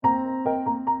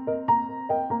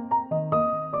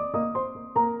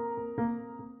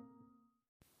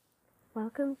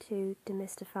Welcome to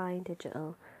Demystifying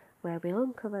Digital, where we'll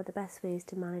uncover the best ways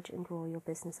to manage and grow your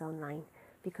business online,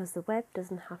 because the web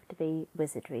doesn't have to be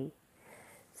wizardry.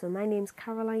 So my name's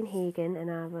Caroline Hagan and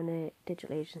I run a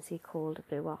digital agency called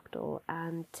Blue Octo,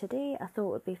 and today I thought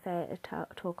it would be fair to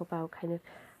talk about kind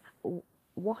of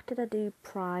what did I do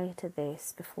prior to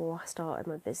this before I started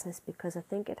my business, because I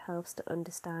think it helps to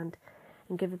understand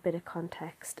and give a bit of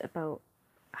context about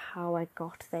how I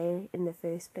got there in the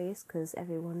first place, because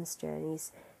everyone's journey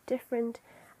is different.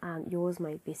 Yours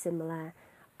might be similar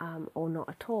or not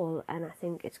at all, and I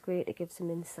think it's great to give some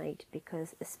insight,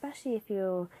 because especially if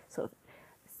you're sort of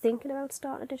thinking about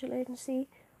starting a digital agency,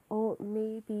 or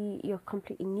maybe you're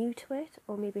completely new to it,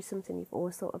 or maybe it's something you've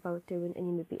always thought about doing and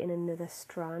you may be in another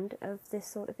strand of this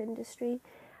sort of industry,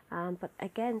 but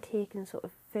again, taking sort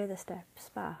of further steps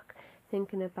back,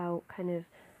 thinking about kind of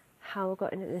how I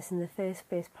got into this in the first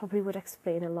place probably would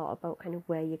explain a lot about kind of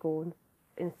where you're going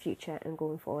in the future and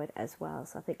going forward as well.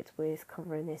 So I think it's worth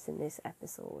covering this in this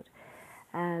episode.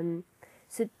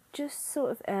 So just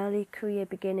sort of early career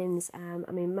beginnings.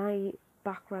 My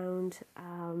background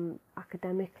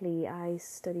academically, I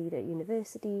studied at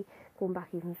university. Going back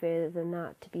even further than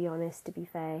that, to be honest, to be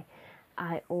fair,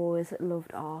 I always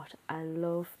loved art. I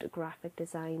loved graphic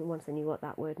design once I knew what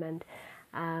that word meant.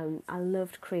 I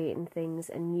loved creating things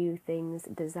and new things,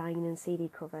 designing CD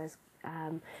covers,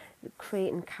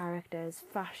 creating characters,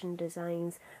 fashion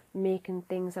designs, making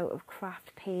things out of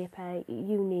craft paper,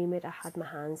 you name it, I had my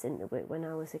hands into it when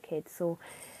I was a kid. So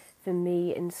for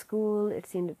me in school, it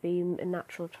seemed to be a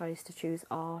natural choice to choose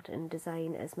art and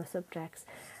design as my subjects.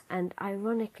 And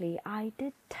ironically, I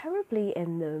did terribly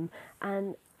in them,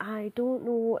 and I don't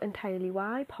know entirely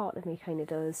why. Part of me kind of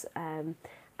does.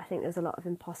 I think there's a lot of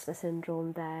imposter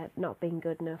syndrome there, not being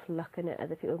good enough, looking at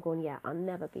other people going, yeah, I'll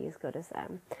never be as good as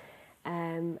them.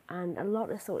 And a lot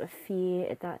of sort of fear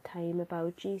at that time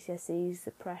about GCSEs,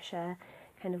 the pressure,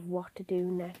 kind of what to do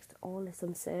next, all this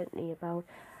uncertainty about,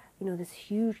 this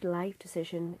huge life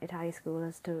decision at high school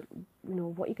as to,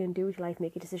 what you're going to do with your life,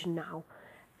 make a decision now.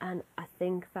 And I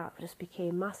think that just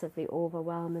became massively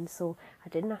overwhelming. So I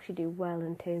didn't actually do well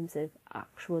in terms of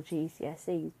actual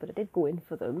GCSEs, but I did go in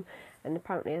for them. And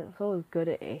apparently I was always good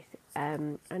at it.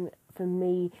 And for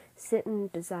me, sitting,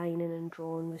 designing and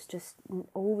drawing was just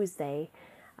always there.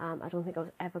 I don't think I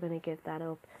was ever going to give that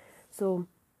up. So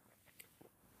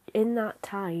in that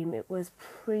time, it was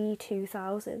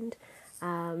pre-2000.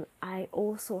 I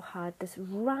also had this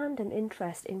random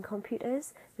interest in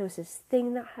computers. There was this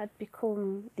thing that had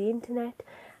become the internet.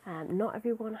 Not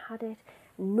everyone had it.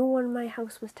 No one in my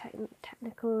house was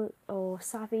technical or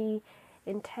savvy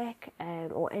in tech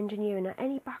or engineering or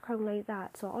any background like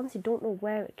that. So I honestly don't know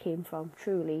where it came from,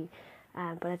 truly.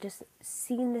 But I just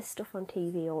seen this stuff on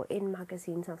TV or in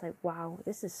magazines. And I was like, wow,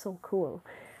 this is so cool.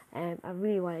 I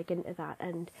really want to get into that,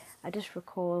 and I just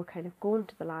recall kind of going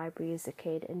to the library as a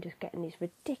kid and just getting these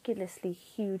ridiculously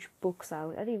huge books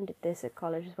out. I even did this at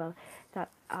college as well, that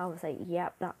I was like,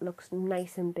 yep, that looks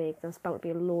nice and big. There's about to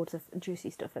be loads of juicy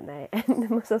stuff in there, and they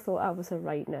must have thought I was a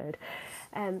right nerd.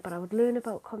 But I would learn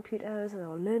about computers and I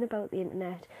would learn about the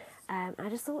internet. I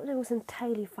just thought it was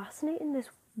entirely fascinating, this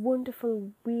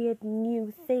wonderful, weird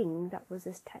new thing that was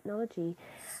this technology.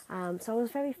 So I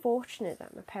was very fortunate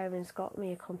that my parents got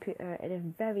me a computer at a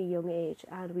very young age,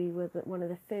 and we were one of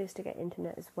the first to get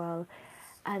internet as well.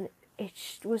 And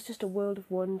it was just a world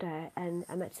of wonder, and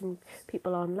I met some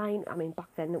people online.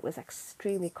 Back then it was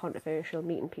extremely controversial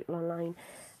meeting people online,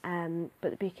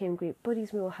 but it became great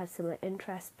buddies. We all had similar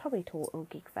interests, probably total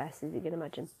geek fest, as you can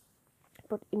imagine.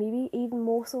 But maybe even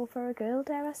more so for a girl,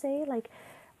 dare I say. Like,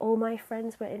 all my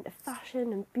friends were into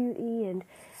fashion and beauty and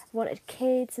wanted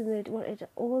kids, and they wanted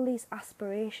all these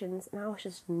aspirations, and I was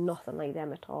just nothing like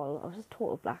them at all. I was just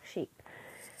total black sheep.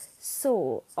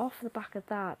 So off the back of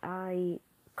that,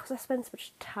 because I spent so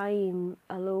much time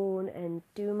alone and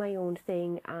doing my own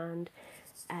thing, and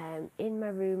in my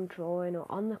room drawing or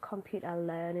on the computer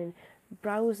learning,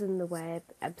 browsing the web,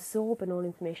 absorbing all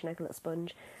information like a little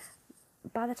sponge,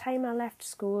 by the time I left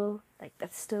school,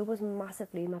 that still was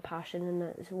massively my passion, and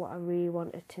that's what I really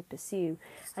wanted to pursue.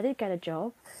 I did get a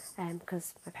job,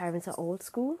 because my parents are old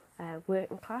school,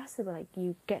 working class. They were like,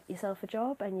 you get yourself a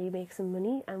job and you make some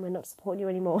money, and we're not supporting you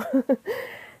anymore.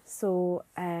 So,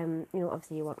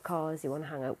 obviously you want cars, you want to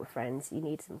hang out with friends, you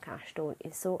need some cash, don't you?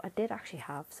 So I did actually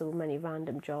have so many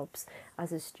random jobs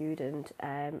as a student,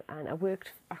 and I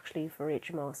worked actually for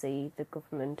HMRC, the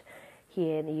government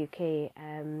here in the UK,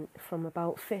 from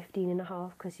about 15 and a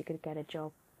half, because you could get a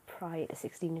job prior to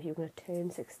 16 if you were going to turn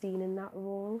 16 in that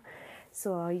role.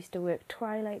 So I used to work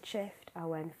twilight shift, I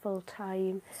went full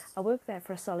time. I worked there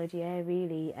for a solid year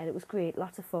really, and it was great,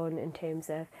 lots of fun in terms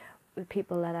of the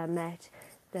people that I met,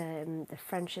 the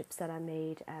friendships that I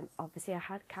made. Obviously I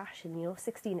had cash, and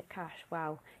 16 at cash,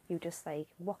 wow, you just like,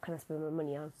 what can I spend my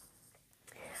money on?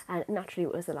 And naturally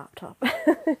it was a laptop.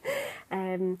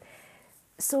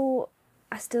 So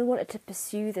I still wanted to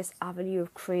pursue this avenue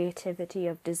of creativity,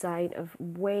 of design, of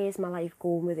where's my life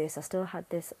going with this. I still had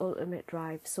this ultimate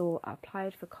drive, so I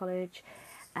applied for college.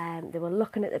 They were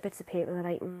looking at the bits of paper, they're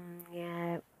like,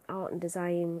 yeah, art and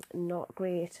design, not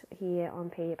great here on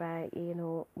paper,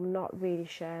 not really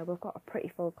sure. We've got a pretty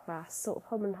full class, sort of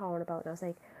humming and hawing about, and I was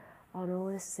like, oh no,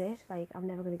 this is it, like, I'm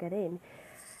never going to get in.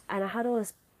 And I had all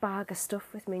this bag of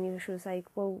stuff with me, and she was like,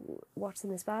 well, what's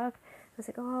in this bag? I was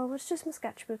like, oh, well, it's just my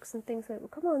sketchbooks and things. Like, well,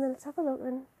 come on then, let's have a look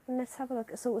then, and let's have a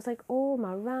look. So it was like all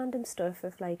my random stuff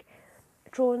of like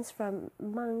drawings from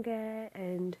manga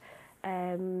and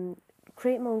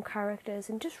create my own characters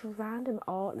and just random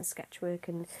art and sketchwork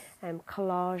and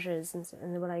collages,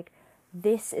 and they were like,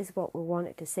 this is what we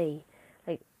wanted to see.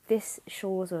 Like, this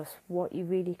shows us what you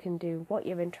really can do, what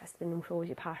you're interested in, and shows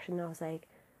your passion. And I was like,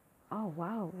 oh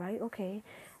wow, right, okay.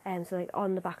 So like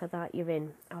on the back of that, you're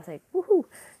in. I was like, woohoo!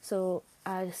 So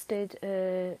I just did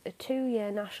a 2-year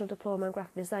national diploma in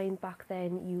graphic design. Back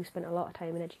then, you spent a lot of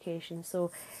time in education,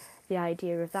 so the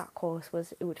idea of that course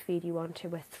was it would feed you on to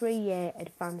a 3-year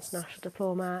advanced national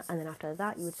diploma, and then after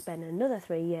that you would spend another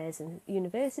 3 years in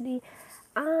university,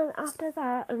 and after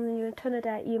that, and then you're in a ton of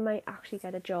debt, you might actually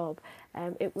get a job.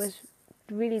 It was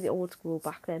really the old school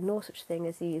back then, no such thing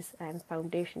as these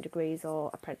foundation degrees or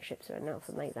apprenticeships or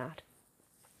anything like that.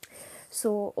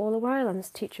 So all the while I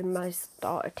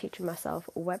started teaching myself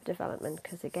web development,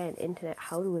 because again, internet,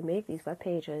 how do we make these web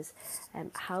pages?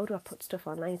 How do I put stuff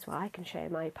online so I can share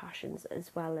my passions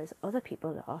as well as other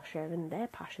people that are sharing their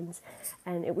passions?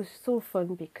 And it was so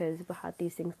fun because we had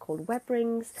these things called web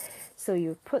rings. So you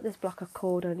would put this block of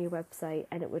code on your website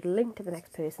and it would link to the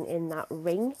next person in that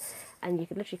ring, and you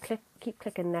could literally keep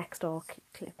clicking next or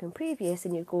clicking previous,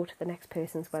 and you go to the next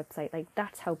person's website. Like,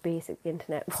 that's how basic the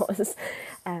internet was.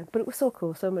 But it was so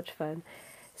cool, so much fun.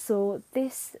 So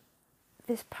this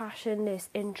passion, this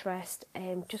interest,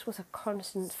 just was a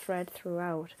constant thread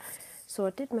throughout. So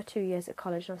I did my 2 years at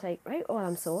college, and I was like, right, well,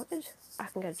 I'm sorted. I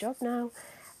can get a job now.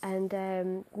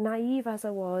 And naive as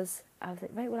I was like,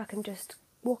 right, well, I can just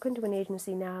walk into an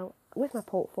agency now with my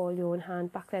portfolio in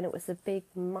hand. Back then it was the big,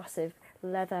 massive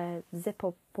leather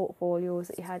zip-up portfolios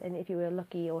that you had, and if you were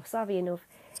lucky or savvy enough,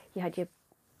 you had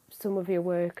some of your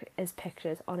work as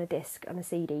pictures on a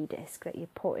CD disc that you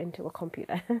put into a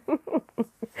computer.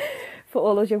 For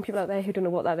all those young people out there who don't know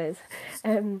what that is.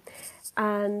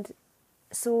 And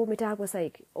so my dad was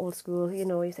like old school,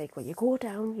 he's like, well, you go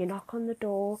down, you knock on the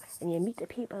door, and you meet the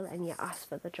people and you ask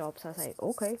for the job. So I was like,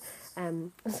 okay.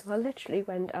 So I literally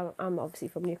went, I'm obviously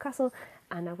from Newcastle,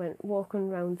 and I went walking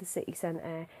around the city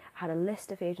centre, had a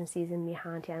list of agencies in my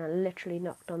hand here, and I literally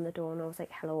knocked on the door and I was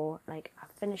like, hello, like,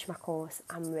 I've finished my course,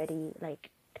 I'm ready, like,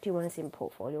 do you want to see my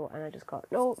portfolio? And I just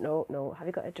got, no, have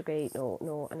you got a degree?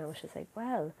 No. And I was just like,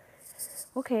 well,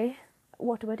 okay,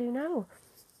 what do I do now?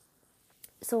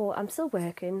 So I'm still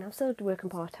working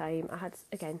part-time. I had,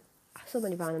 again, so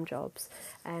many random jobs,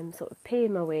 sort of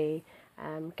paying my way,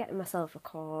 getting myself a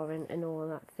car and all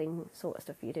that sort of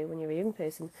stuff you do when you're a young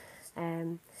person.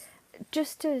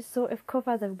 Just to sort of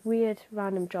cover the weird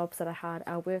random jobs that I had,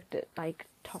 I worked at like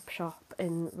Topshop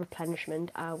in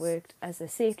replenishment. I worked as a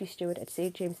safety steward at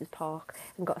St James's Park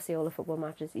and got to see all the football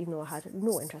matches, even though I had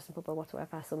no interest in football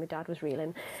whatsoever, so my dad was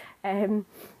reeling.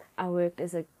 I worked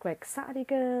as a Greg Saturday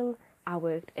girl. I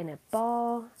worked in a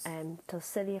bar till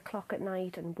silly o'clock at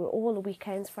night, and all the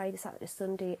weekends, Friday, Saturday,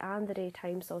 Sunday, and the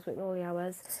daytime, so I was working all the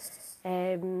hours.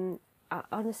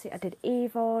 I did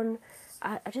Avon.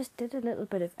 I just did a little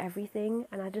bit of everything,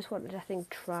 and I just wanted to, I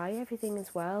think, try everything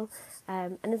as well.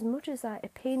 And as much as that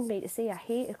it pained me to say I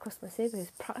hated customer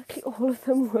service, practically all of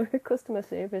them were customer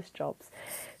service jobs.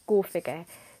 Go figure.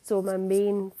 So my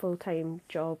main full-time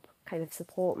job, kind of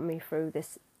supporting me through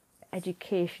this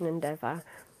education endeavour,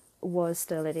 was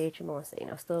still at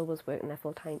HMRC. I still was working there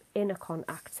full-time in a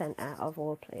contact centre of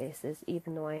all places,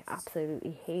 even though I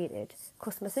absolutely hated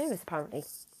customer service apparently.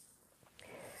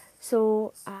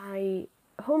 So I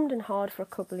hummed and hawed for a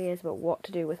couple of years about what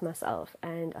to do with myself,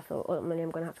 and I thought, ultimately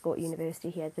I'm going to have to go to university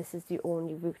here. This is the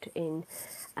only route in.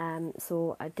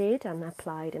 So I did, and I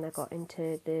applied, and I got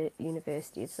into the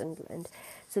University of Sunderland.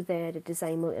 So there I did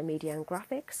design, multimedia and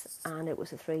graphics, and it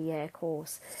was a 3-year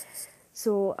course.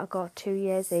 So I got 2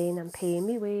 years in, I'm paying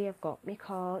my way, I've got my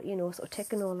car, sort of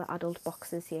ticking all the adult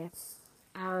boxes here.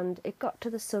 And it got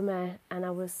to the summer, and I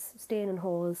was staying in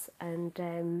halls,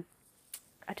 and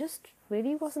I just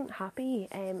really wasn't happy.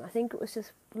 I think it was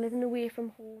just living away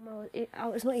from home.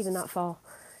 It's not even that far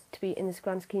to be in this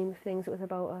grand scheme of things. It was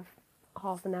about a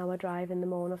half an hour drive in the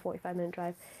morning, a 45-minute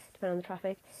drive, depending on the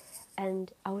traffic.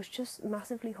 And I was just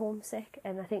massively homesick.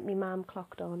 And I think my mum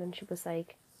clocked on and she was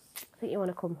like, I think you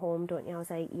want to come home, don't you? I was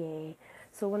like, yeah.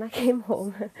 So when I came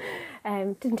home,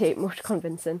 didn't take much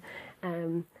convincing.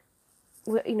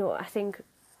 I think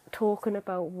talking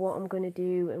about what I'm going to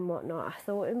do and whatnot, I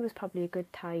thought it was probably a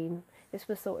good time. This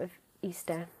was sort of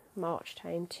Easter, March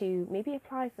time to maybe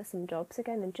apply for some jobs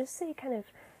again and just see, kind of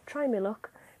try my luck,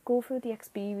 go through the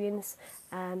experience,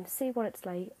 see what it's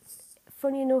like.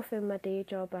 Funny enough, in my day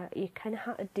job, you kind of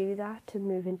had to do that to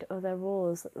move into other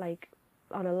roles, like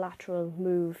on a lateral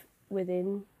move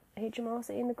within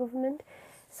HMRC in the government.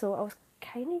 So I was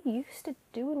kind of used to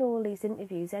doing all these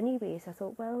interviews anyway, so I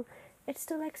thought, well, it's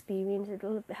still experience.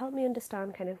 It'll help me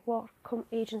understand kind of what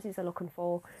agencies are looking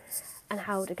for and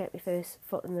how to get my first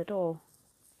foot in the door.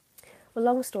 Well,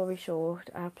 long story short,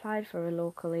 I applied for a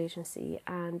local agency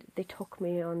and they took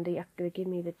me on, they gave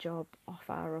me the job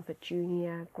offer of a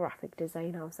junior graphic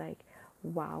designer. I was like,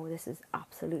 wow, this is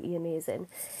absolutely amazing.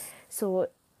 So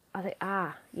I was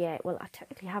like, yeah, well, I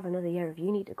technically have another year of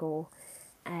uni to go.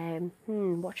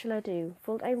 What shall I do?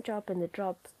 Full-time job in the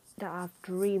job that I've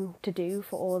dreamed to do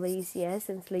for all these years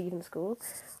since leaving school,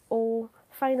 or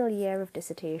final year of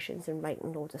dissertations and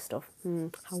writing loads of stuff.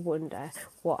 I wonder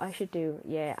what I should do.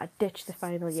 Yeah, I ditched the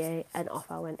final year and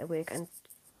off I went to work, and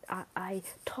I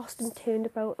tossed and turned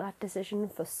about that decision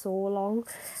for so long,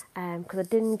 because I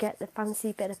didn't get the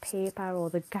fancy bit of paper or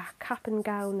the cap and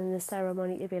gown in the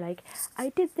ceremony to be like, I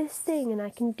did this thing and I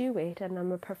can do it and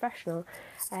I'm a professional.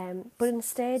 But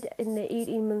instead, in the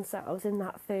 18 months that I was in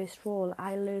that first role,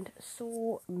 I learned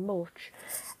so much.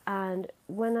 And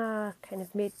when I kind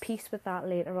of made peace with that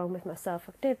later on with myself,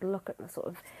 I did look at my sort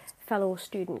of fellow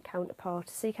student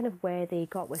counterparts to see kind of where they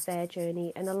got with their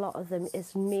journey, and a lot of them,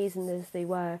 as amazing as they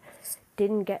were,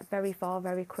 didn't get very far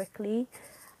very quickly.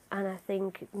 And I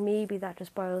think maybe that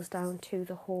just boils down to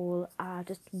the whole, I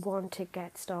just want to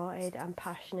get started, I'm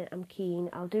passionate, I'm keen,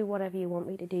 I'll do whatever you want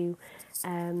me to do.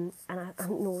 And I have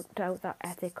no doubt that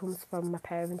ethic comes from my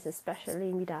parents,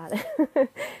 especially my dad.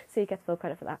 So you get full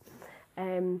credit for that.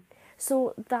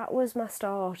 So that was my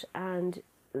start, and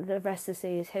the rest to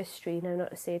say is history. Now,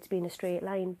 not to say it's been a straight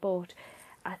line, but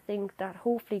I think that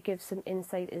hopefully gives some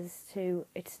insight as to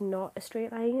it's not a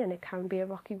straight line and it can be a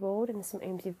rocky road, and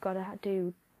sometimes you've got to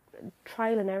do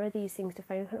trial and error these things to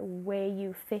find out where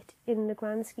you fit in the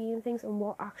grand scheme of things and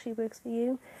what actually works for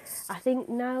you. I think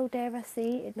now, dare I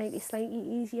say, it might be slightly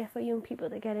easier for young people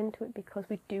to get into it because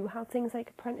we do have things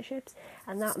like apprenticeships,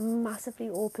 and that massively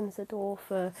opens the door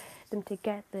for them to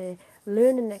get the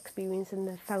learning experience and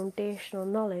the foundational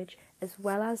knowledge, as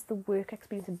well as the work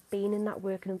experience of being in that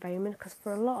working environment, because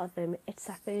for a lot of them it's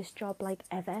their first job like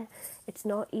ever. It's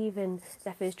not even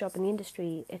their first job in the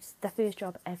industry, it's their first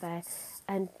job ever.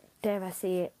 And dare I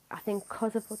say it, I think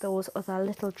because of those other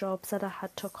little jobs that I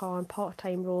had took on,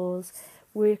 part-time roles,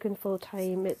 working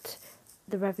full-time at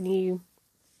the Revenue,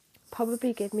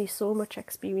 probably gave me so much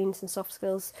experience and soft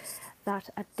skills that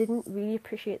I didn't really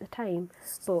appreciate at the time,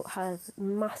 but has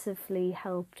massively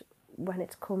helped when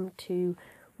it's come to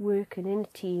working in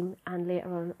a team and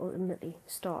later on ultimately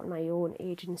starting my own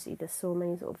agency. There's so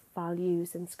many sort of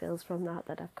values and skills from that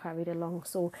I've carried along.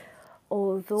 So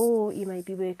although you might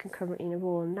be working currently in a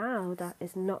role now that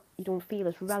is not, you don't feel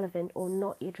as relevant or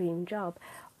not your dream job,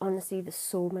 honestly there's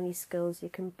so many skills you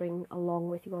can bring along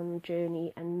with you on the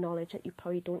journey and knowledge that you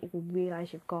probably don't even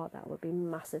realise you've got that would be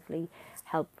massively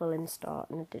helpful in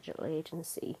starting a digital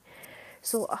agency.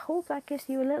 So I hope that gives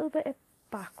you a little bit of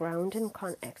background and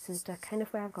context as to kind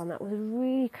of where I've gone. That was a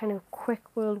really kind of quick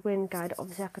whirlwind guide.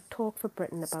 Obviously I could talk for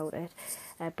Britain about it,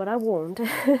 but I won't.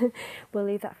 We'll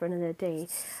leave that for another day.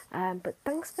 But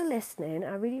thanks for listening.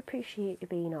 I really appreciate you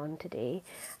being on today.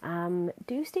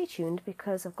 Do stay tuned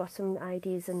because I've got some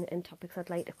ideas and topics I'd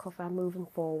like to cover moving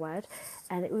forward,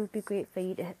 and it would be great for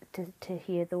you to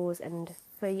hear those and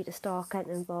for you to start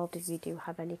getting involved. If you do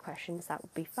have any questions, that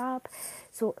would be fab.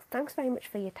 So thanks very much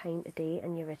for your time today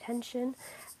and your attention.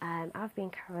 I've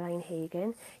been Caroline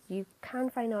Hagan. You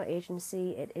can find our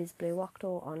agency, it is Blue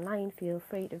Octo online. Feel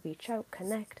free to reach out,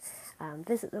 connect,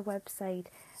 visit the website,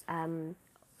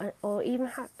 or even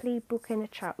happily book in a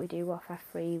chat. We do offer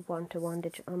free one-to-one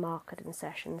digital marketing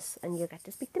sessions and you'll get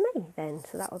to speak to me then,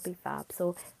 so that would be fab.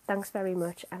 So thanks very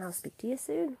much and I'll speak to you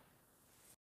soon.